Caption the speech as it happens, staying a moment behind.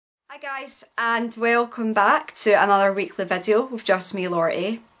Hi guys, and welcome back to another weekly video with just me,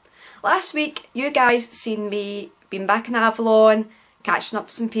 Lottie. Last week you guys seen me being back in Avalon, catching up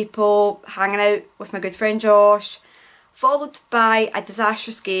with some people, hanging out with my good friend Josh, followed by a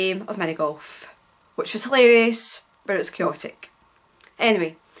disastrous game of mini golf, which was hilarious, but it was chaotic.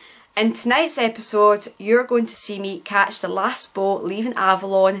 Anyway, in tonight's episode you're going to see me catch the last boat leaving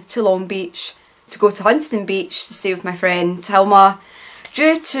Avalon to Long Beach to go to Huntington Beach to stay with my friend Tilma,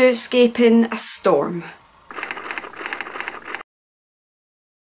 due to escaping a storm.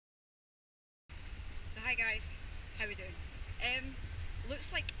 So hi guys, how we doing?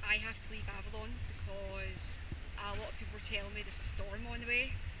 Looks like I have to leave Avalon because a lot of people were telling me there's a storm on the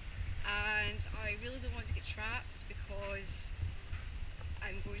way, and I really don't want to get trapped because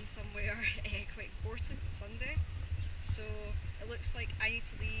I'm going somewhere quite important Sunday. So it looks like I need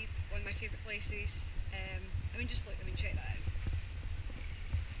to leave one of my favourite places. Check that out.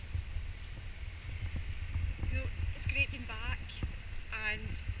 It's great being back,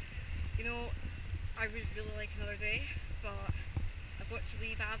 and I would really like another day, but I've got to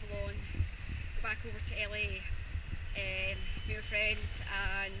leave Avalon, go back over to LA, meet my friends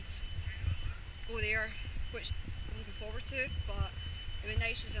and go there, which I'm looking forward to, but it would be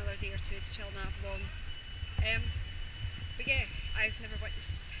nice just another day or two to chill in Avalon. But yeah, I've never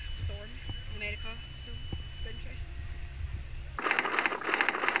witnessed a storm in America, so it's interesting.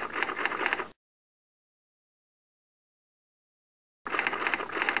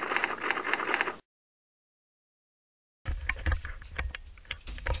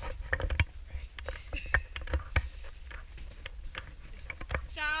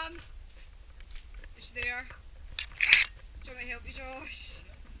 Sam! Is she there? Do you want me to help you, Josh?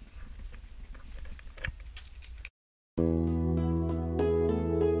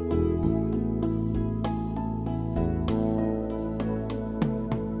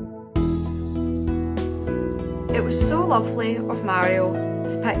 It was so lovely of Mario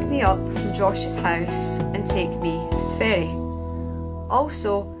to pick me up from Josh's house and take me to the ferry.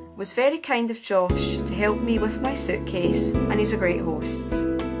 Also, it was very kind of Josh to help me with my suitcase, and he's a great host.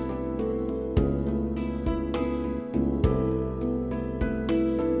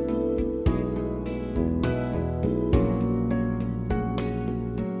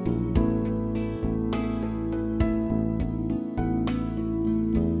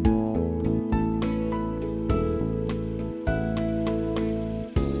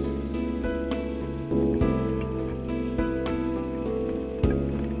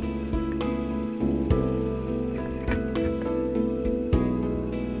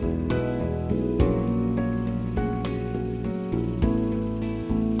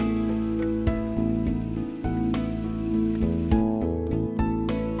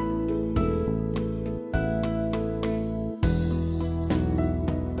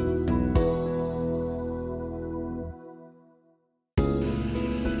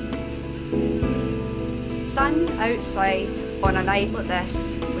 Standing outside on a night like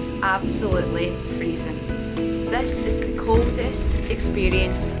this was absolutely freezing. This is the coldest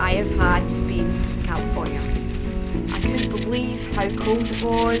experience I have had being in California. I couldn't believe how cold it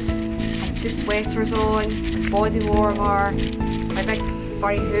was. I had 2 sweaters on, my body warmer, my big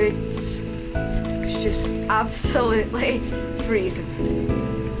furry hoods. It was just absolutely freezing.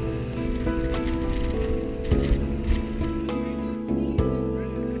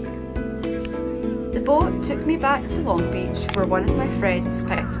 The boat took me back to Long Beach, where one of my friends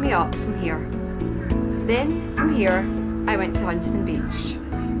picked me up from here. Then, from here, I went to Huntington Beach.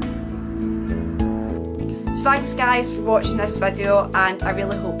 So thanks guys for watching this video, and I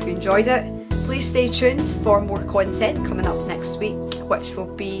really hope you enjoyed it. Please stay tuned for more content coming up next week, which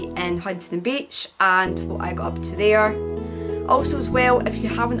will be in Huntington Beach and what I got up to there. Also as well, if you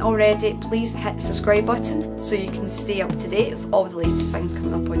haven't already, please hit the subscribe button so you can stay up to date with all the latest things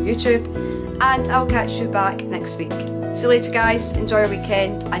coming up on YouTube, and I'll catch you back next week. See you later guys, enjoy your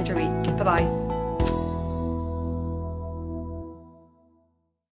weekend and your week. Bye bye.